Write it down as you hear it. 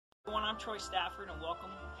I'm Troy Stafford and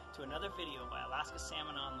welcome to another video by Alaska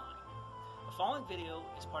Salmon Online. The following video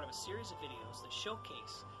is part of a series of videos that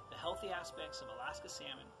showcase the healthy aspects of Alaska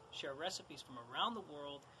salmon, share recipes from around the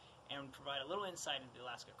world, and provide a little insight into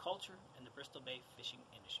Alaska culture and the Bristol Bay fishing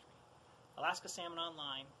industry. Alaska Salmon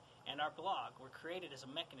Online and our blog were created as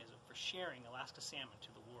a mechanism for sharing Alaska salmon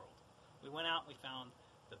to the world. We went out and we found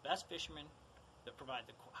the best fishermen that provide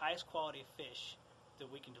the highest quality of fish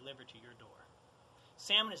that we can deliver to your door.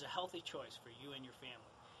 Salmon is a healthy choice for you and your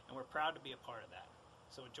family, and we're proud to be a part of that.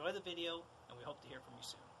 So enjoy the video, and we hope to hear from you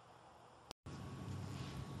soon.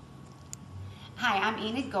 Hi, I'm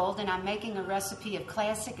Enid Gold, and I'm making a recipe of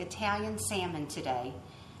classic Italian salmon today.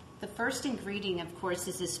 The first ingredient, of course,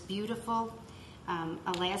 is this beautiful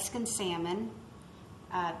Alaskan salmon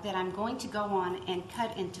that I'm going to go on and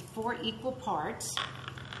cut into 4 equal parts.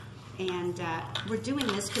 And we're doing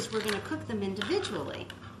this because we're going to cook them individually.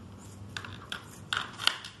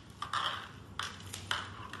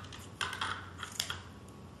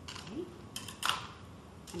 Okay.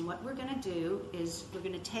 And what we're going to do is we're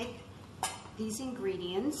going to take these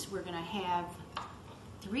ingredients. We're going to have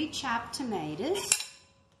 3 chopped tomatoes,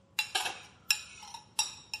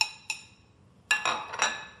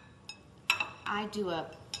 I do a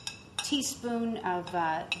teaspoon of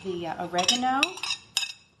the oregano,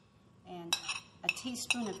 and a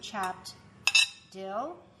teaspoon of chopped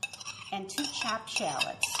dill, and 2 chopped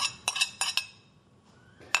shallots.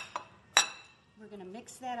 We're going to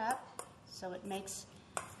mix that up so it makes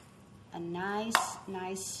a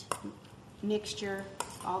nice mixture,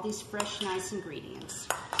 all these fresh, nice ingredients.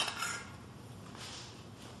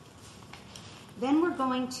 Then we're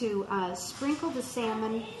going to sprinkle the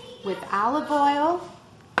salmon with olive oil.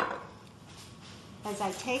 As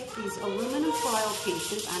I take these aluminum foil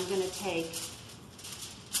pieces, I'm going to take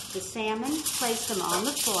the salmon, place them on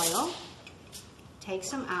the foil, take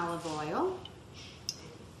some olive oil,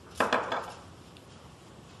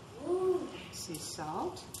 some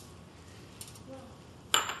salt,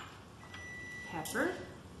 pepper,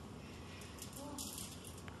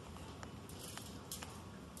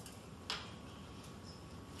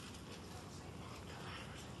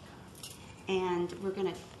 and we're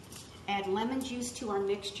going to add lemon juice to our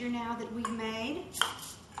mixture now that we've made.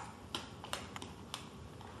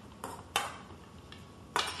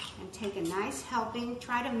 And take a nice helping.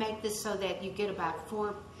 Try to make this so that you get about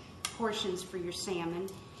 4 portions for your salmon.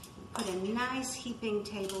 Put a nice heaping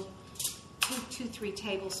 2-3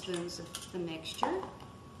 tablespoons of the mixture. And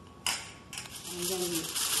then you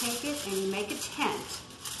take it and you make a tent.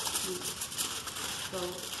 You go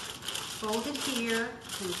fold it here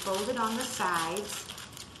and fold it on the sides.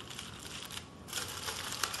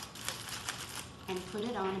 And put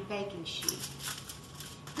it on a baking sheet.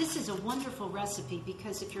 This is a wonderful recipe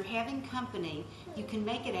because if you're having company, you can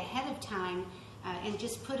make it ahead of time and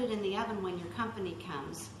just put it in the oven when your company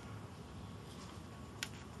comes.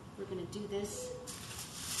 We're going to do this,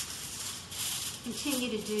 continue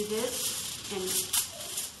to do this, and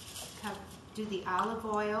do the olive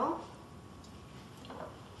oil,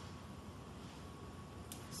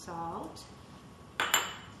 salt,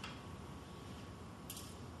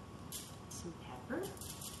 some pepper,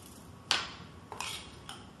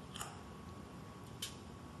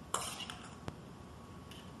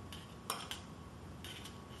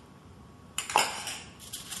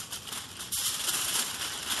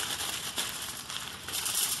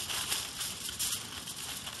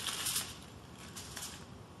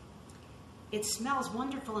 it smells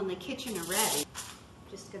wonderful in the kitchen already.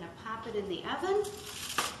 Just going to pop it in the oven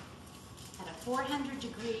at a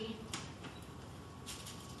 400-degree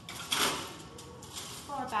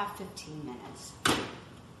for about 15 minutes. Turn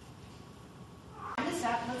this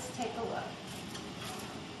up, let's take a look.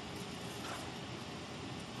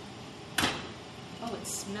 Oh, it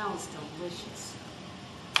smells delicious.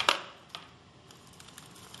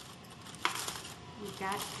 We've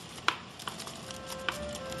got